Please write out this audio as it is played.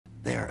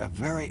They're a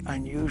very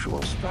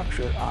unusual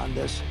structure on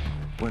this.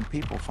 When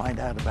people find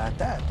out about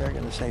that, they're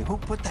going to say, who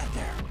put that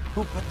there?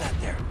 Who put that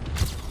there?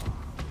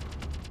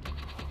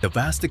 The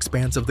vast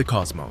expanse of the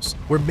cosmos,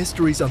 where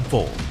mysteries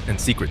unfold and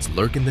secrets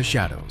lurk in the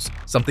shadows,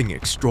 something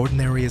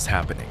extraordinary is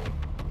happening.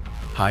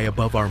 High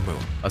above our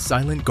moon, a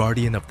silent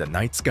guardian of the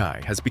night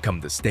sky has become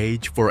the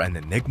stage for an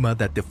enigma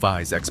that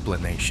defies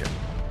explanation.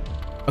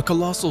 A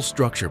colossal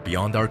structure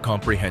beyond our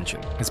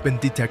comprehension has been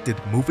detected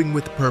moving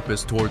with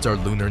purpose towards our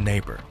lunar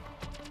neighbor.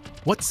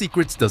 What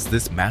secrets does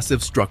this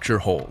massive structure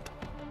hold?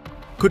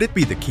 Could it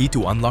be the key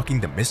to unlocking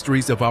the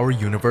mysteries of our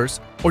universe,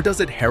 or does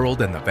it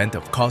herald an event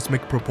of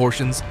cosmic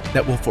proportions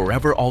that will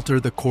forever alter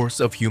the course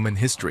of human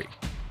history?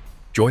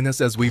 Join us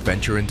as we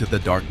venture into the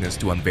darkness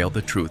to unveil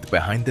the truth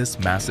behind this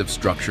massive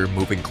structure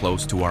moving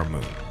close to our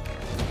moon.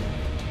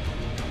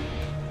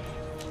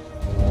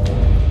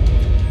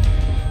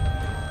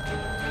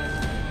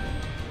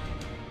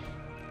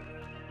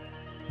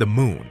 The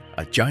moon,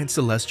 a giant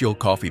celestial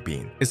coffee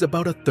bean, is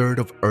about a third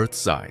of Earth's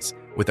size,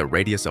 with a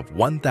radius of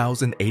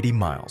 1,080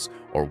 miles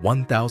or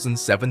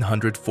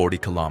 1,740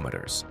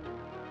 kilometers.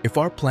 If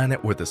our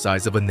planet were the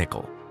size of a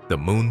nickel, the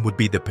moon would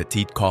be the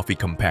petite coffee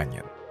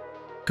companion.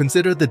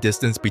 Consider the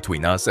distance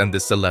between us and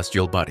this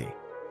celestial body.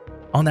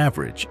 On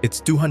average,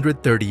 it's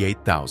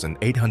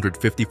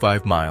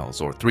 238,855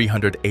 miles or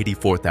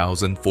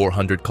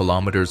 384,400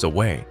 kilometers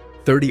away.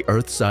 30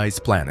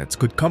 Earth-sized planets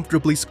could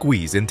comfortably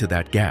squeeze into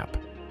that gap.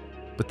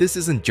 But this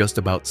isn't just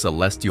about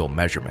celestial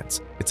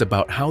measurements, it's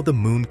about how the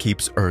moon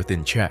keeps Earth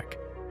in check.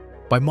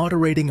 By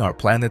moderating our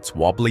planet's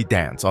wobbly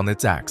dance on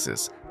its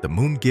axis, the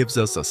moon gives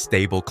us a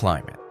stable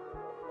climate.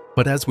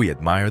 But as we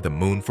admire the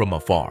moon from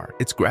afar,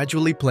 it's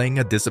gradually playing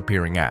a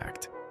disappearing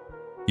act.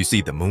 You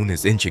see, the moon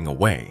is inching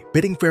away,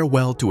 bidding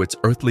farewell to its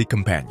earthly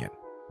companion.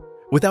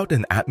 Without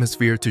an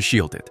atmosphere to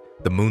shield it,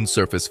 the moon's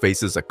surface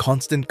faces a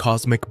constant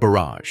cosmic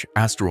barrage.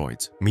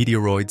 Asteroids,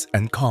 meteoroids,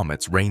 and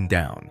comets rain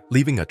down,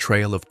 leaving a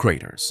trail of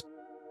craters.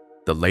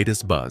 The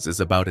latest buzz is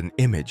about an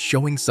image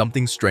showing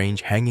something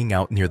strange hanging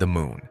out near the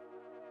moon.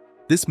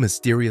 This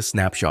mysterious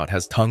snapshot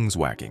has tongues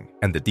wagging,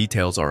 and the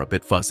details are a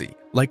bit fuzzy,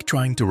 like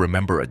trying to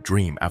remember a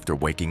dream after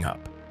waking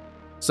up.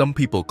 Some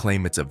people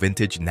claim it's a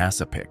vintage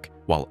NASA pic,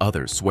 while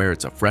others swear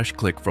it's a fresh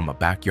click from a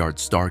backyard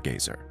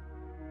stargazer.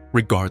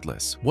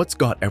 Regardless, what's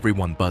got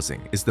everyone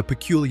buzzing is the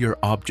peculiar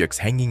objects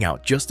hanging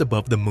out just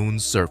above the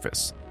moon's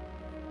surface.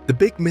 The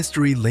big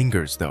mystery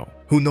lingers though.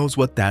 Who knows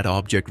what that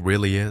object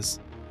really is?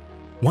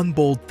 One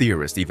bold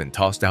theorist even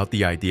tossed out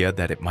the idea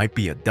that it might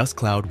be a dust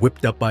cloud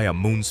whipped up by a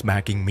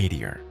moon-smacking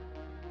meteor.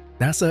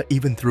 NASA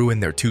even threw in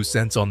their 2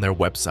 cents on their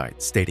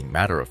website, stating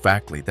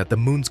matter-of-factly that the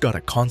moon's got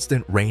a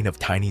constant rain of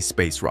tiny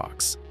space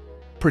rocks.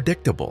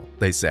 Predictable,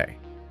 they say.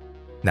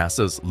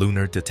 NASA's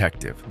lunar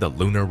detective, the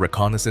Lunar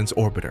Reconnaissance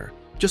Orbiter,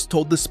 just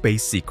told the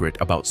space secret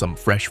about some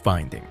fresh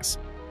findings.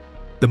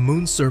 The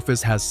moon's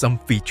surface has some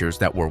features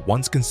that were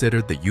once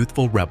considered the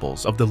youthful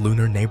rebels of the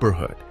lunar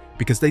neighborhood,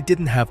 because they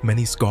didn't have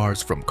many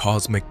scars from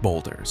cosmic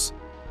boulders.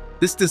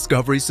 This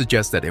discovery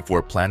suggests that if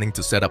we're planning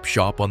to set up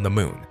shop on the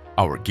moon,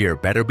 our gear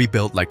better be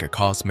built like a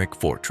cosmic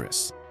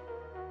fortress.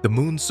 The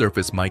moon's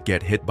surface might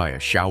get hit by a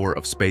shower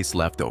of space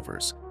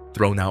leftovers,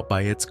 thrown out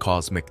by its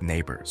cosmic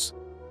neighbors.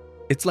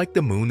 It's like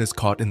the moon is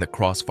caught in the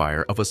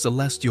crossfire of a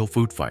celestial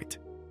food fight.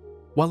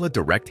 While a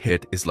direct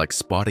hit is like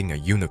spotting a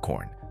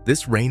unicorn,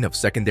 this rain of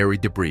secondary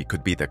debris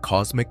could be the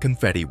cosmic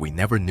confetti we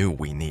never knew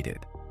we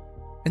needed.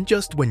 And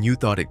just when you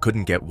thought it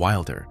couldn't get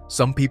wilder,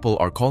 some people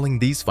are calling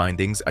these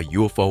findings a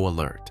UFO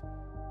alert.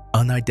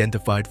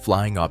 Unidentified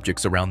flying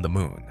objects around the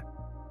moon.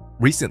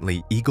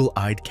 Recently,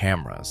 eagle-eyed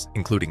cameras,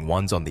 including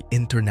ones on the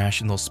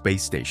International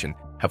Space Station,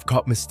 have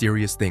caught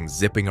mysterious things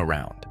zipping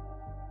around.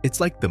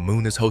 It's like the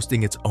moon is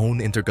hosting its own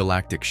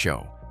intergalactic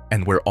show,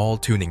 and we're all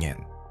tuning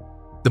in.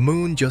 The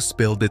moon just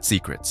spilled its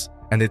secrets,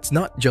 and it's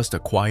not just a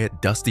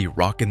quiet, dusty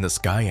rock in the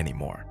sky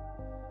anymore.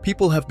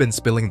 People have been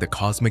spilling the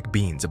cosmic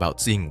beans about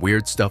seeing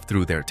weird stuff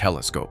through their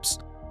telescopes.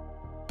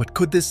 But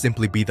could this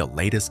simply be the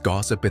latest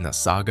gossip in a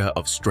saga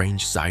of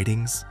strange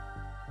sightings?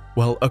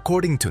 Well,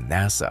 according to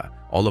NASA,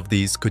 all of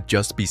these could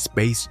just be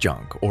space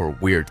junk or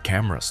weird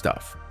camera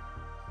stuff.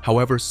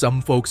 However, some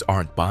folks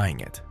aren't buying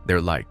it. They're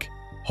like,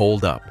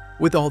 hold up,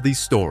 with all these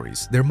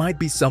stories, there might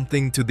be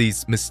something to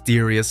these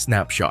mysterious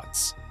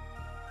snapshots.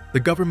 The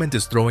government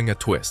is throwing a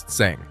twist,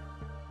 saying,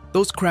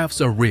 those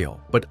crafts are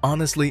real, but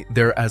honestly,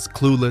 they're as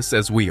clueless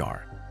as we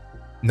are.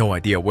 No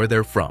idea where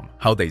they're from,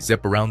 how they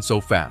zip around so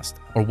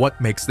fast, or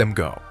what makes them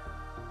go.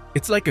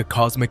 It's like a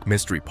cosmic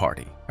mystery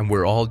party, and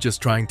we're all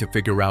just trying to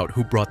figure out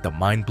who brought the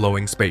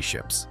mind-blowing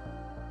spaceships.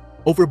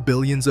 Over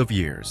billions of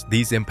years,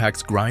 these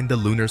impacts grind the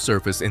lunar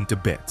surface into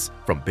bits,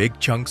 from big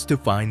chunks to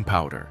fine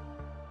powder.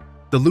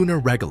 The lunar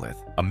regolith,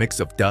 a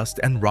mix of dust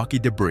and rocky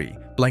debris,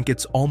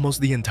 blankets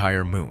almost the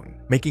entire moon,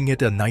 making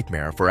it a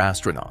nightmare for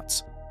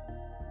astronauts.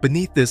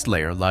 Beneath this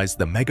layer lies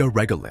the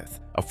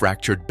mega-regolith, a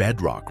fractured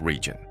bedrock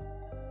region.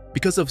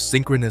 Because of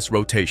synchronous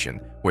rotation,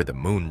 where the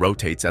moon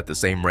rotates at the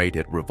same rate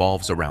it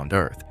revolves around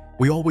Earth,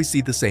 we always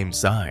see the same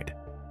side.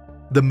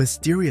 The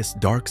mysterious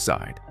dark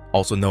side,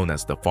 also known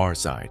as the far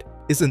side,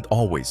 isn't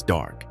always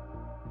dark.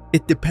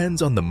 It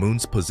depends on the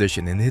moon's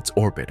position in its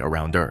orbit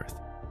around Earth.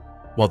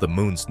 While the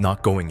moon's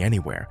not going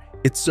anywhere,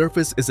 its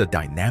surface is a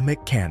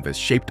dynamic canvas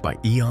shaped by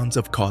eons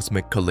of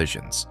cosmic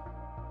collisions.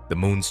 The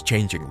moon's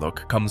changing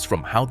look comes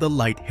from how the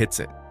light hits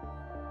it.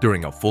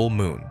 During a full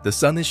moon, the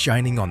sun is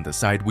shining on the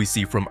side we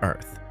see from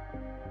Earth.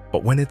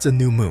 But when it's a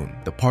new moon,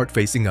 the part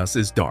facing us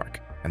is dark,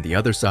 and the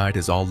other side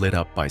is all lit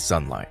up by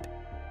sunlight.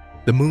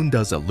 The moon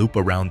does a loop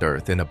around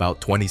Earth in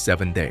about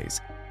 27 days,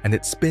 and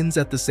it spins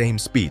at the same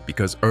speed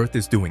because Earth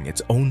is doing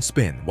its own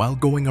spin while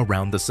going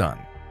around the sun.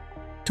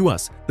 To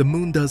us, the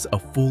moon does a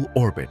full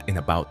orbit in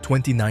about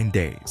 29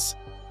 days.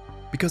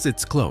 Because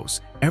it's close,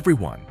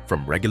 everyone,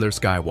 from regular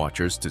sky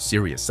watchers to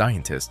serious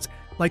scientists,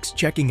 likes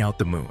checking out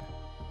the moon.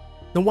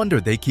 No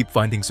wonder they keep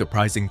finding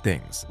surprising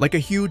things, like a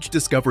huge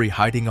discovery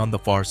hiding on the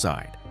far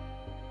side.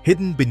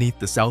 Hidden beneath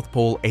the South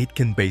Pole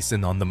Aitken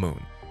Basin on the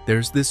moon,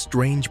 there's this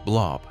strange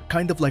blob,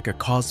 kind of like a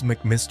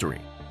cosmic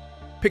mystery.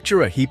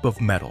 Picture a heap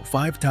of metal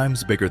 5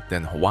 times bigger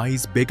than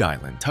Hawaii's Big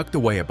Island tucked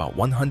away about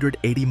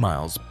 180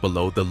 miles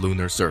below the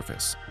lunar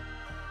surface.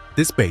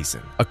 This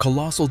basin, a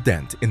colossal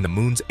dent in the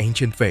moon's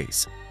ancient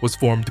face, was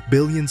formed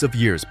billions of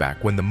years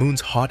back when the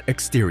moon's hot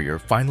exterior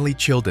finally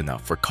chilled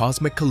enough for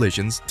cosmic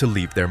collisions to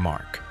leave their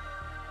mark.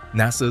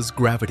 NASA's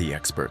gravity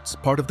experts,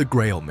 part of the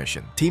Grail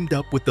mission, teamed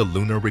up with the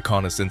Lunar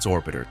Reconnaissance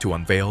Orbiter to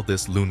unveil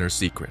this lunar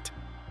secret.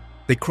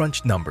 They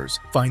crunched numbers,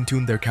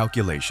 fine-tuned their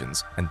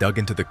calculations, and dug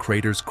into the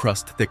crater's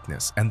crust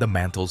thickness and the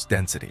mantle's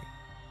density.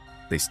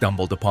 They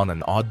stumbled upon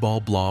an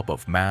oddball blob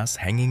of mass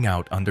hanging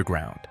out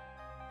underground.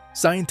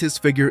 Scientists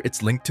figure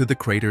it's linked to the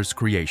crater's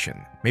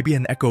creation, maybe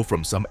an echo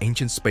from some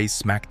ancient space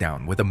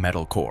smackdown with a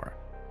metal core.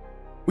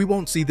 We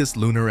won't see this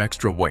lunar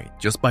extra weight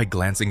just by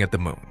glancing at the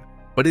moon,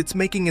 but it's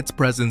making its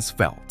presence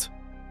felt.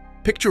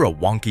 Picture a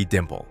wonky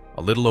dimple,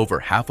 a little over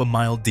half a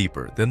mile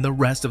deeper than the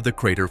rest of the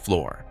crater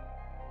floor.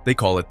 They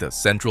call it the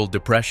Central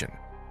Depression,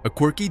 a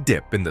quirky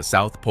dip in the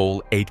South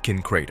Pole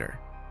Aitken crater.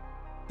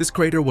 This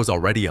crater was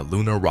already a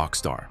lunar rock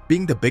star,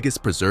 being the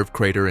biggest preserved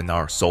crater in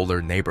our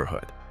solar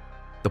neighborhood.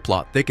 The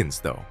plot thickens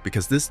though,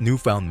 because this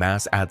newfound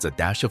mass adds a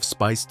dash of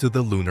spice to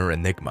the lunar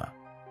enigma.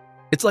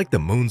 It's like the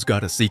moon's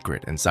got a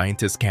secret and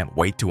scientists can't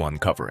wait to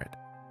uncover it.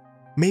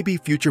 Maybe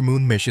future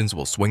moon missions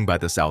will swing by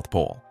the South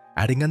Pole,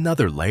 adding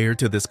another layer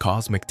to this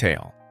cosmic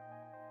tale.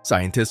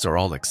 Scientists are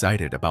all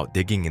excited about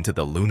digging into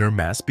the lunar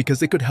mess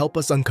because it could help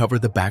us uncover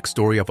the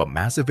backstory of a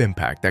massive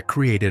impact that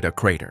created a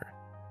crater.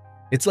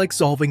 It's like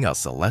solving a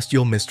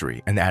celestial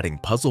mystery and adding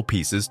puzzle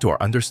pieces to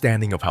our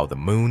understanding of how the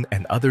moon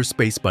and other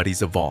space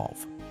buddies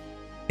evolve.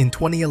 In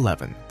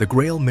 2011, the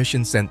Grail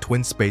mission sent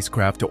twin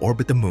spacecraft to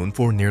orbit the moon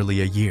for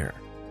nearly a year.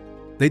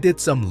 They did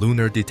some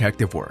lunar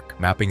detective work,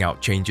 mapping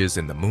out changes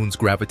in the moon's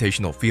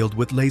gravitational field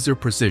with laser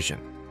precision.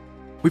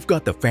 We've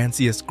got the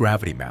fanciest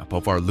gravity map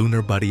of our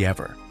lunar buddy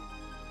ever.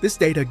 This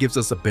data gives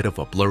us a bit of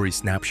a blurry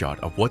snapshot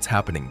of what's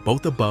happening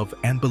both above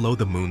and below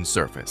the moon's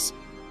surface.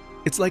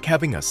 It's like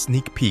having a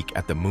sneak peek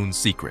at the moon's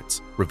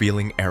secrets,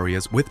 revealing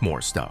areas with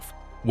more stuff.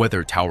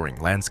 Whether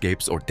towering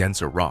landscapes or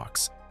denser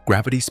rocks,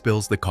 gravity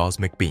spills the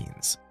cosmic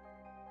beans.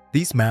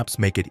 These maps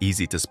make it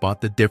easy to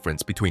spot the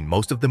difference between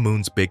most of the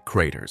moon's big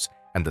craters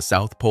and the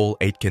South Pole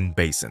Aitken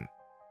Basin.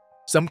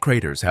 Some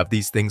craters have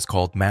these things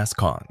called mass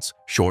cons,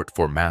 short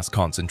for mass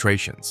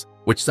concentrations,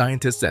 which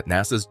scientists at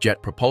NASA's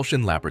Jet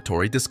Propulsion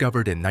Laboratory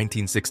discovered in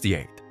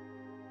 1968.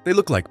 They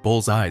look like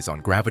bull's eyes on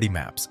gravity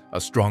maps,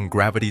 a strong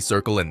gravity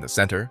circle in the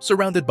center,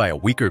 surrounded by a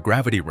weaker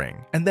gravity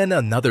ring, and then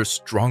another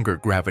stronger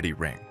gravity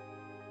ring.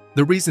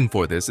 The reason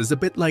for this is a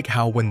bit like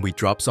how when we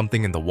drop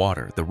something in the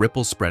water, the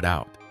ripples spread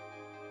out.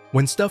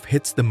 When stuff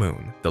hits the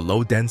moon, the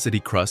low-density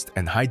crust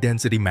and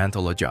high-density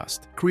mantle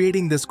adjust,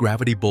 creating this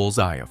gravity bull's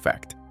eye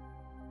effect.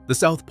 The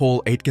South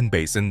Pole Aitken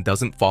Basin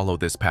doesn't follow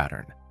this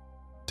pattern.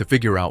 To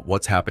figure out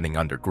what's happening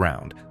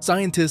underground,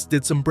 scientists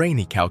did some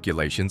brainy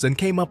calculations and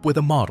came up with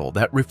a model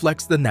that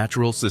reflects the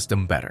natural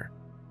system better.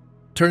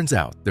 Turns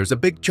out there's a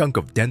big chunk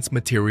of dense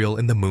material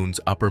in the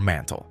moon's upper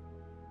mantle.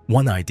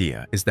 One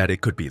idea is that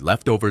it could be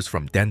leftovers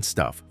from dense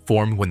stuff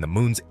formed when the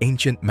moon's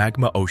ancient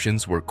magma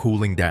oceans were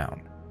cooling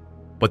down.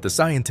 But the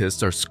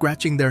scientists are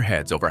scratching their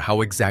heads over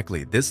how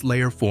exactly this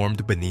layer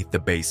formed beneath the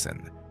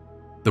basin.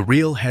 The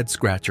real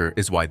head-scratcher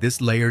is why this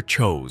layer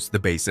chose the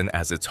basin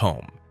as its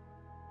home.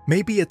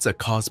 Maybe it's a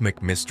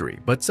cosmic mystery,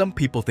 but some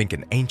people think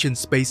an ancient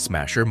space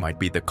smasher might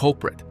be the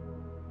culprit.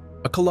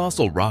 A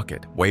colossal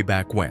rocket, way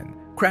back when,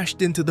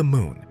 crashed into the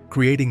moon,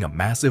 creating a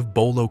massive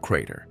bolo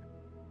crater.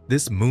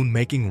 This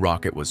moon-making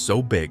rocket was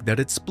so big that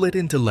it split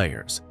into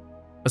layers.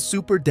 A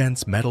super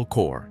dense metal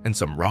core and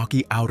some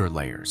rocky outer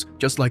layers,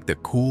 just like the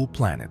cool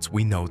planets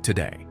we know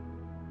today.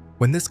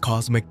 When this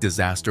cosmic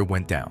disaster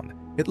went down,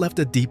 it left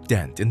a deep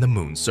dent in the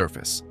moon's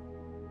surface.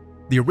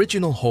 The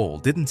original hole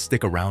didn't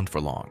stick around for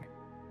long.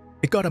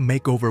 It got a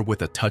makeover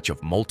with a touch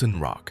of molten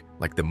rock,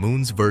 like the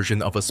moon's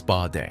version of a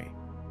spa day.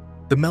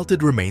 The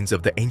melted remains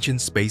of the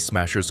ancient space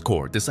smasher's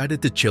core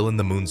decided to chill in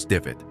the moon's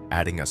divot,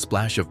 adding a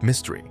splash of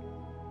mystery.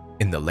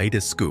 In the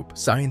latest scoop,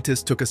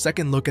 scientists took a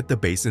second look at the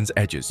basin's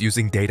edges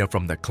using data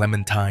from the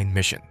Clementine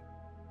mission.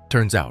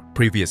 Turns out,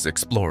 previous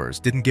explorers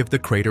didn't give the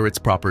crater its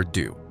proper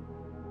due.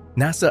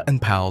 NASA and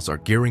pals are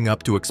gearing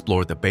up to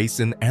explore the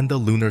basin and the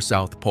lunar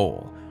South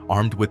Pole,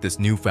 armed with this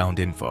newfound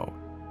info.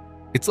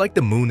 It's like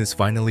the moon is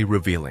finally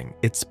revealing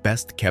its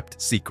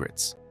best-kept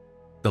secrets.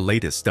 The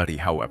latest study,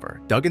 however,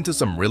 dug into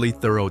some really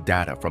thorough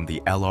data from the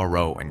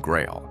LRO and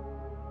Grail.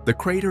 The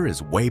crater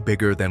is way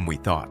bigger than we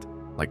thought,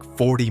 like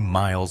 40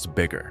 miles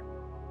bigger.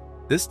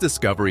 This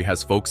discovery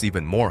has folks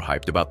even more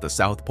hyped about the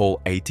South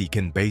Pole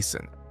Aitken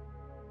Basin.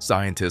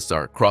 Scientists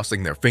are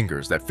crossing their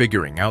fingers that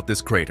figuring out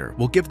this crater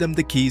will give them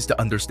the keys to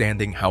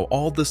understanding how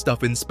all the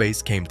stuff in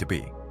space came to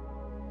be.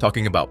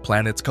 Talking about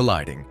planets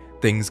colliding,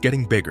 things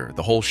getting bigger,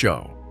 the whole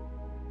show.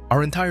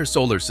 Our entire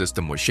solar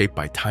system was shaped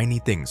by tiny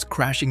things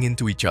crashing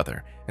into each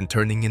other and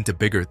turning into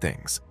bigger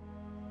things.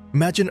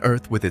 Imagine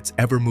Earth with its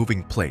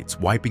ever-moving plates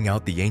wiping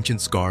out the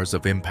ancient scars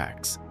of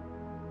impacts.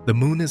 The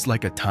moon is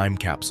like a time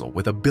capsule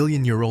with a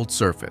billion-year-old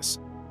surface.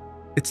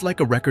 It's like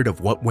a record of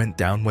what went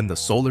down when the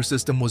solar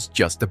system was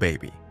just a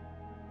baby.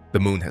 The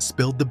moon has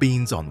spilled the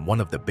beans on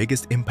one of the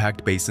biggest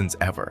impact basins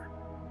ever.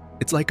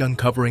 It's like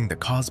uncovering the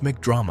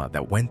cosmic drama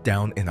that went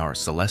down in our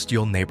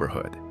celestial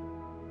neighborhood.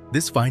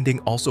 This finding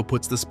also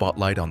puts the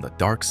spotlight on the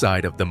dark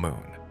side of the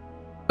moon.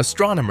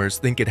 Astronomers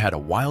think it had a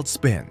wild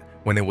spin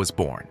when it was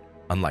born,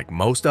 unlike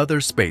most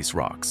other space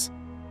rocks.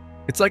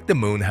 It's like the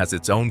moon has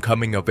its own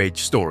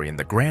coming-of-age story in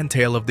the grand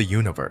tale of the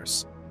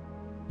universe.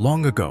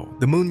 Long ago,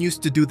 the moon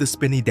used to do the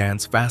spinny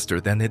dance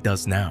faster than it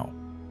does now.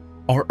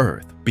 Our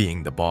Earth,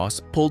 being the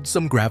boss, pulled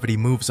some gravity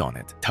moves on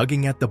it,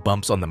 tugging at the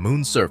bumps on the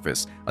moon's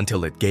surface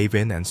until it gave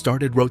in and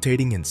started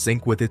rotating in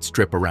sync with its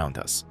trip around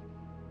us.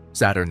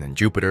 Saturn and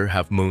Jupiter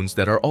have moons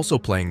that are also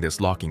playing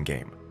this locking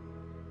game.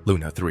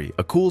 Luna 3,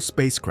 a cool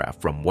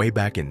spacecraft from way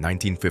back in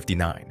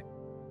 1959.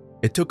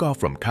 It took off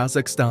from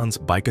Kazakhstan's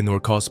Baikonur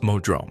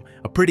Cosmodrome,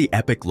 a pretty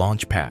epic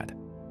launch pad.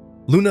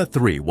 Luna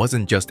 3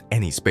 wasn't just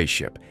any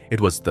spaceship, it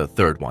was the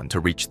third one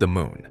to reach the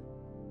moon.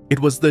 It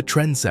was the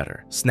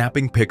trendsetter,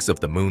 snapping pics of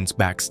the moon's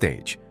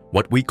backstage,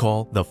 what we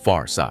call the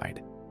far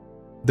side.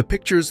 The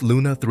pictures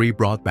Luna 3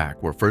 brought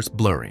back were first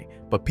blurry,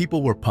 but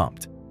people were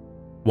pumped.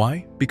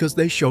 Why? Because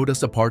they showed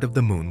us a part of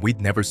the moon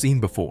we'd never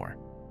seen before.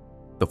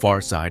 The far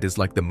side is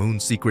like the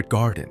moon's secret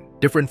garden,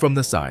 different from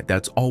the side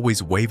that's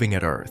always waving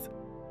at Earth.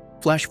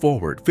 Flash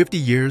forward 50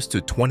 years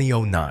to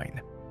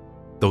 2009.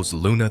 Those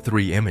Luna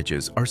 3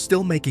 images are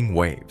still making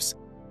waves.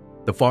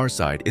 The far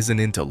side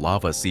isn't into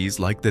lava seas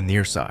like the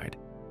near side.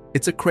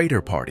 It's a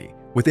crater party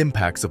with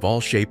impacts of all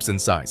shapes and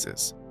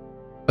sizes.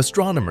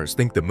 Astronomers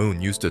think the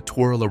moon used to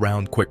twirl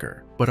around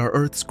quicker, but our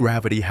Earth's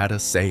gravity had a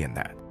say in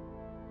that.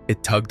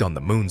 It tugged on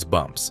the moon's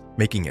bumps,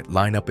 making it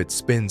line up its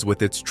spins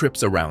with its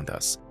trips around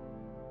us.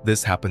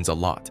 This happens a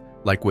lot,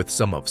 like with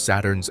some of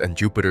Saturn's and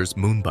Jupiter's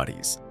moon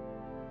buddies.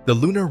 The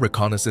Lunar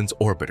Reconnaissance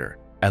Orbiter,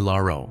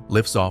 LRO,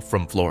 lifts off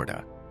from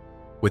Florida.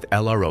 With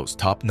LRO's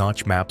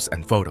top-notch maps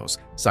and photos,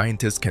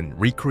 scientists can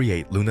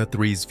recreate Luna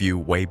 3's view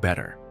way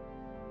better.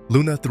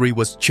 Luna 3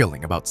 was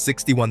chilling about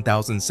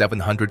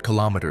 61,700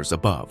 kilometers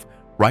above,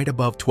 right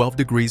above 12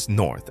 degrees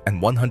north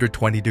and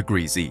 120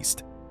 degrees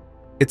east.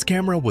 Its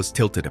camera was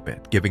tilted a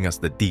bit, giving us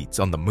the deets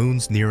on the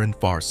moon's near and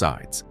far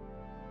sides.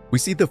 We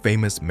see the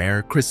famous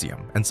Mare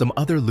Crisium and some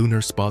other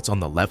lunar spots on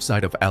the left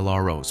side of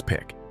LRO's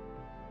pic.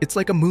 It's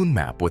like a moon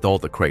map with all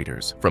the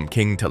craters, from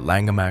King to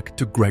Langemak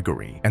to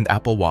Gregory and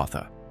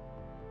Appalwatha.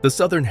 The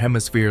southern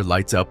hemisphere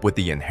lights up with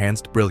the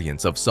enhanced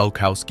brilliance of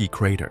Sulkowski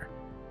Crater,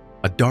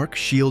 a dark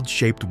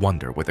shield-shaped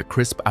wonder with a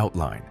crisp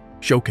outline,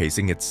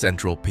 showcasing its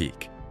central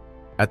peak.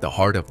 At the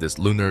heart of this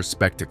lunar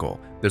spectacle,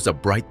 there's a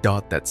bright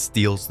dot that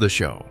steals the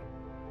show.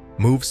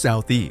 Move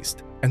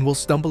southeast, and we'll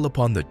stumble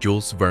upon the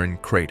Jules Verne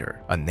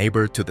Crater, a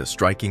neighbor to the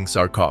striking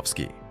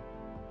Sarkovsky.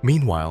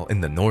 Meanwhile, in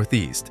the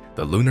northeast,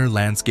 the lunar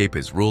landscape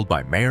is ruled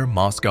by Mare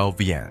Moscow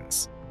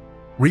Viens.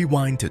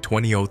 Rewind to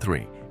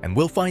 2003, and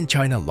we'll find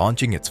China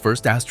launching its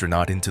first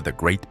astronaut into the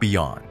great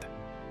beyond.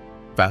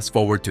 Fast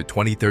forward to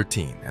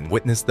 2013 and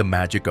witness the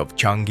magic of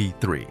Chang'e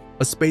 3,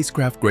 a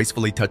spacecraft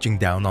gracefully touching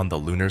down on the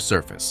lunar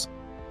surface.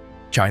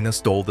 China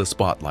stole the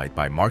spotlight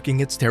by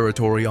marking its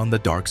territory on the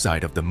dark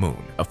side of the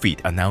moon, a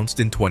feat announced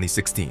in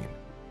 2016.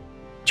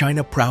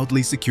 China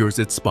proudly secures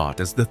its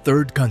spot as the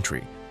third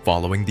country,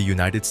 following the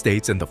United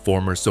States and the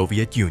former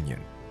Soviet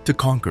Union, to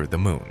conquer the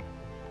moon.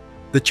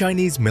 The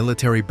Chinese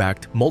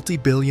military-backed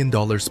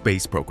multi-billion-dollar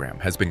space program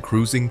has been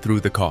cruising through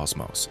the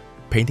cosmos,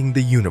 painting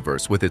the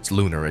universe with its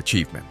lunar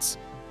achievements.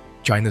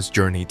 China's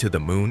journey to the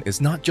moon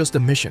is not just a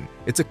mission,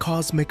 it's a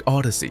cosmic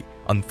odyssey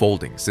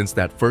unfolding since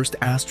that first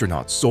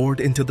astronaut soared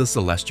into the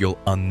celestial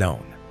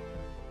unknown.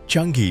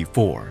 Chang'e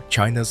 4,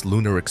 China's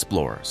lunar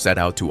explorer, set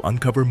out to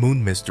uncover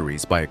moon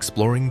mysteries by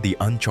exploring the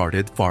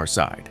uncharted far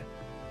side.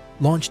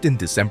 Launched in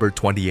December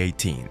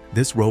 2018,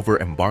 this rover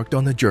embarked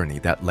on a journey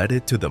that led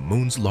it to the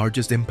moon's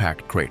largest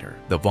impact crater,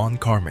 the von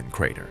Karman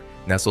crater,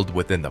 nestled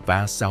within the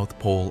vast South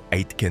Pole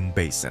Aitken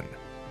Basin.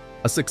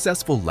 A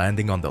successful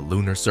landing on the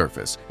lunar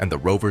surface and the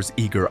rover's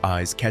eager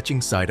eyes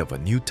catching sight of a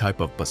new type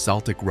of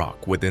basaltic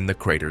rock within the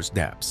crater's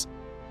depths.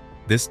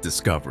 This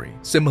discovery,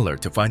 similar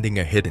to finding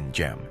a hidden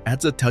gem,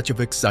 adds a touch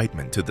of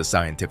excitement to the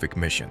scientific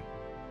mission.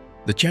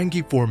 The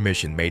Chang'e 4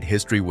 mission made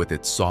history with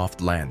its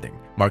soft landing,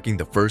 marking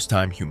the first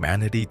time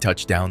humanity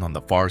touched down on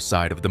the far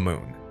side of the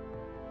moon.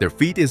 Their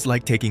feat is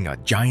like taking a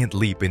giant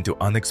leap into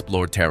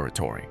unexplored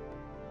territory.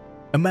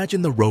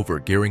 Imagine the rover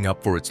gearing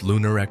up for its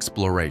lunar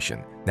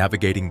exploration,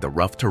 navigating the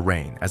rough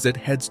terrain as it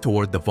heads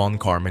toward the von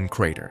Karman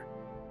crater.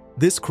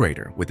 This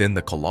crater, within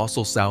the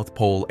colossal South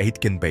Pole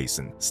Aitken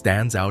Basin,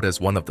 stands out as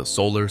one of the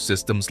solar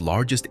system's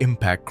largest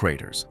impact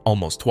craters,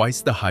 almost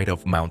twice the height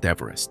of Mount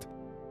Everest.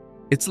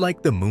 It's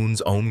like the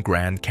moon's own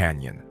Grand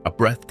Canyon, a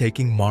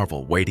breathtaking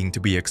marvel waiting to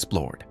be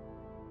explored.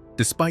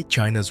 Despite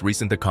China's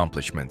recent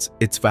accomplishments,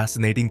 it's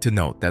fascinating to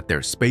note that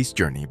their space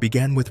journey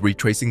began with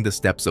retracing the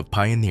steps of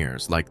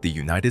pioneers like the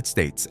United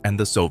States and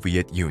the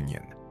Soviet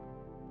Union.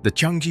 The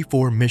Chang'e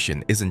 4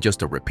 mission isn't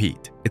just a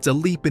repeat, it's a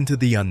leap into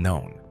the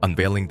unknown,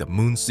 unveiling the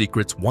moon's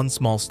secrets one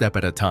small step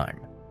at a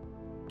time.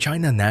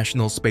 China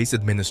National Space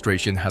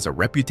Administration has a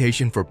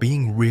reputation for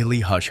being really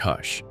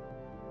hush-hush.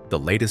 The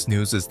latest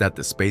news is that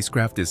the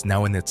spacecraft is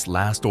now in its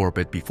last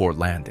orbit before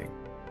landing.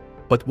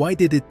 But why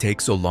did it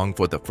take so long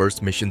for the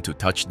first mission to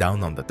touch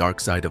down on the dark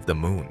side of the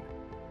moon?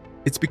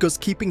 It's because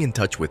keeping in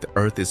touch with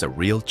Earth is a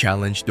real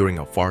challenge during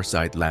a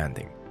far-side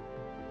landing.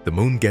 The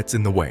moon gets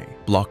in the way,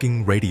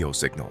 blocking radio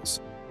signals.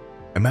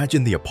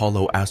 Imagine the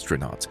Apollo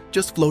astronauts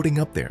just floating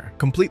up there,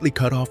 completely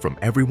cut off from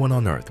everyone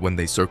on Earth when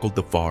they circled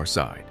the far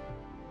side.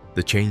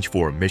 The Chang'e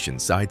 4 mission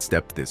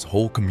sidestepped this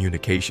whole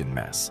communication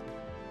mess.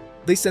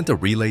 They sent a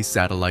relay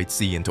satellite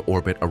C into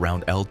orbit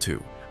around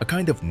L2, a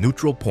kind of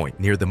neutral point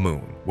near the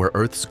moon where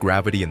Earth's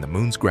gravity and the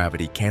moon's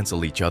gravity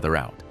cancel each other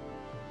out.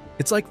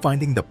 It's like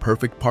finding the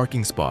perfect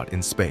parking spot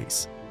in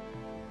space.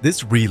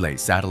 This relay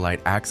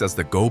satellite acts as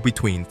the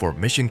go-between for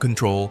mission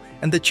control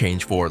and the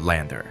Chang'e 4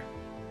 lander.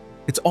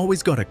 It's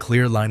always got a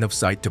clear line of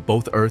sight to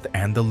both Earth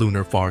and the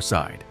lunar far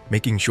side,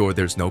 making sure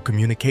there's no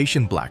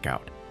communication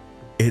blackout.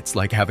 It's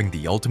like having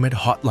the ultimate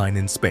hotline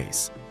in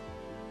space.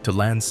 To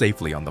land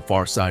safely on the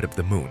far side of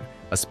the moon,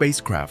 a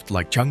spacecraft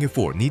like Chang'e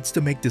 4 needs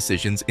to make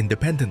decisions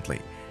independently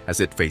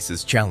as it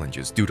faces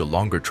challenges due to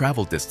longer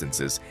travel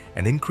distances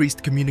and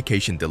increased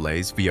communication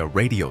delays via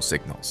radio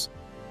signals.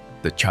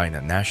 The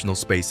China National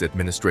Space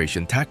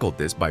Administration tackled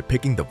this by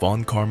picking the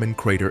von Karman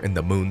crater in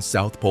the moon's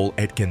South Pole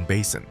Aitken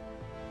Basin.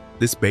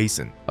 This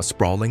basin, a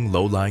sprawling,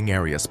 low-lying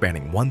area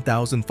spanning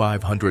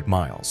 1,500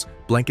 miles,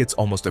 blankets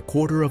almost a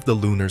quarter of the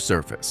lunar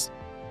surface.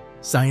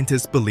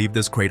 Scientists believe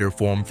this crater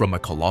formed from a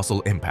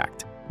colossal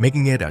impact,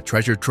 making it a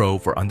treasure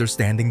trove for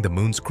understanding the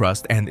moon's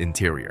crust and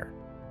interior.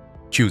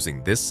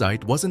 Choosing this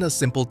site wasn't a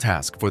simple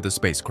task for the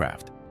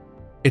spacecraft.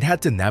 It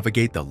had to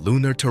navigate the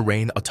lunar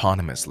terrain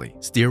autonomously,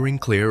 steering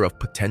clear of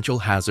potential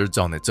hazards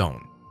on its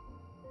own.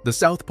 The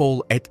South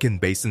Pole Aitken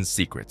Basin's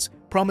secrets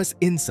promise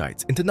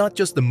insights into not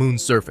just the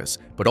moon's surface,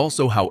 but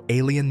also how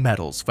alien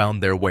metals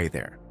found their way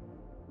there.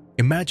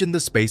 Imagine the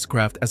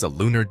spacecraft as a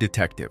lunar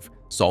detective,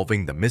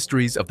 solving the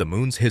mysteries of the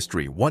moon's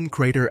history one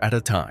crater at a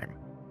time.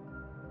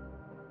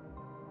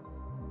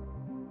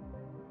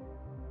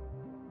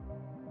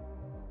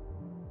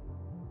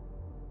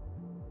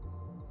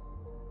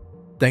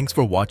 Thanks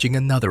for watching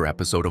another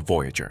episode of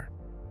Voyager.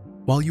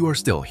 While you are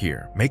still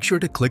here, make sure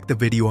to click the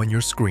video on your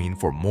screen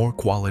for more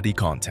quality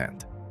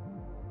content.